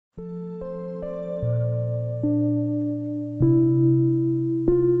Welcome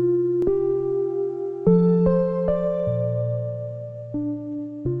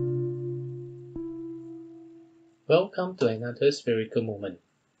to another spherical moment.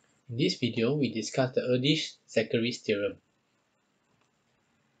 In this video, we discuss the Erdos-Szekeres Theorem.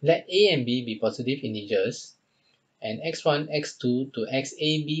 Let a and b be positive integers, and x1, x2 to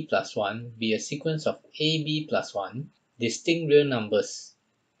xab plus 1 be a sequence of ab plus 1 distinct real numbers.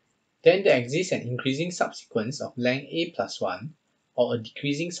 Then there exists an increasing subsequence of length a plus 1 or a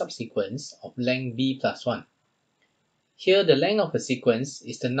decreasing subsequence of length b plus 1. Here, the length of a sequence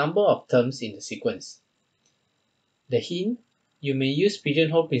is the number of terms in the sequence. The hint: you may use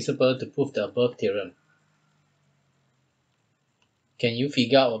Pigeonhole Principle to prove the above theorem. Can you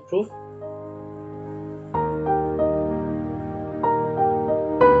figure out a proof?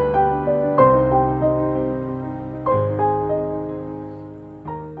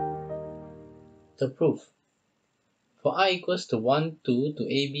 The proof: for I equals to 1, 2 to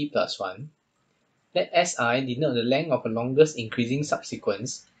ab plus 1, let Si denote the length of a longest increasing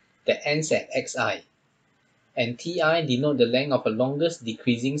subsequence that ends at xi, and Ti denote the length of a longest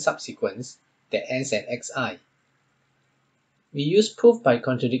decreasing subsequence that ends at xi. We use proof by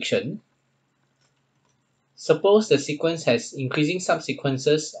contradiction. Suppose the sequence has increasing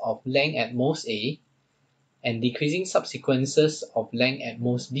subsequences of length at most a and decreasing subsequences of length at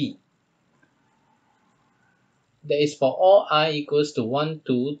most b. That is, for all I equals to 1,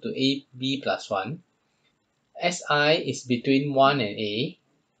 2 to ab plus 1, Si is between 1 and a,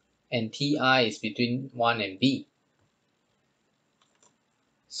 and Ti is between 1 and b.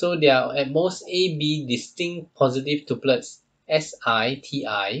 So there are at most ab distinct positive tuplets Si,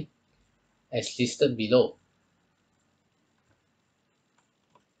 Ti, as listed below.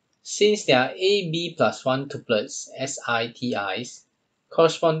 Since there are ab plus 1 tuplets Si, Ti's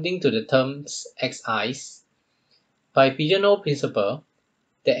corresponding to the terms Xi's, by Pigeonhole Principle,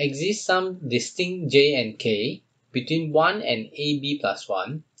 there exists some distinct j and k between 1 and ab plus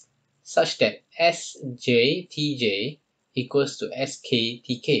 1 such that Sj Tj equals to Sk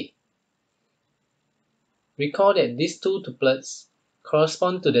Tk. Recall that these two tuplets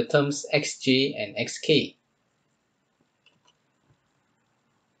correspond to the terms Xj and Xk.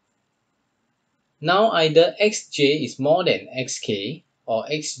 Now either Xj is more than Xk or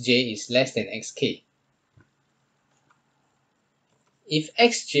Xj is less than Xk. If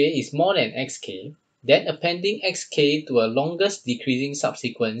Xj is more than Xk, then appending Xk to a longest decreasing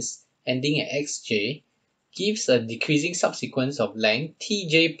subsequence ending at Xj gives a decreasing subsequence of length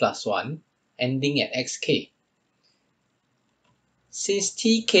Tj plus 1 ending at Xk. Since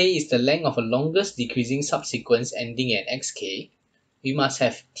Tk is the length of a longest decreasing subsequence ending at Xk, we must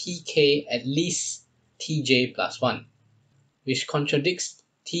have Tk at least Tj plus 1, which contradicts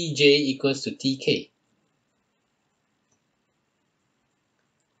Tj equals to Tk.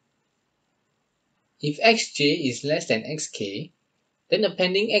 If Xj is less than Xk, then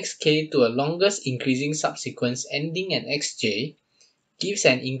appending Xk to a longest increasing subsequence ending at Xj gives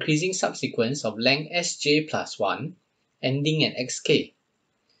an increasing subsequence of length Sj plus 1 ending at Xk.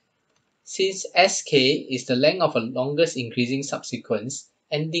 Since Sk is the length of a longest increasing subsequence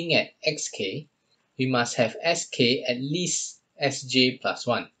ending at Xk, we must have Sk at least Sj plus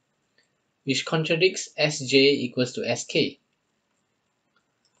 1, which contradicts Sj equals to Sk.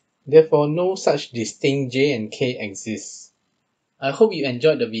 Therefore, no such distinct j and k exists. I hope you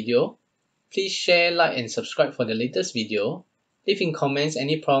enjoyed the video. Please share, like, and subscribe for the latest video. Leave in comments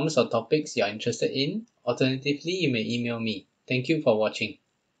any problems or topics you are interested in. Alternatively, you may email me. Thank you for watching.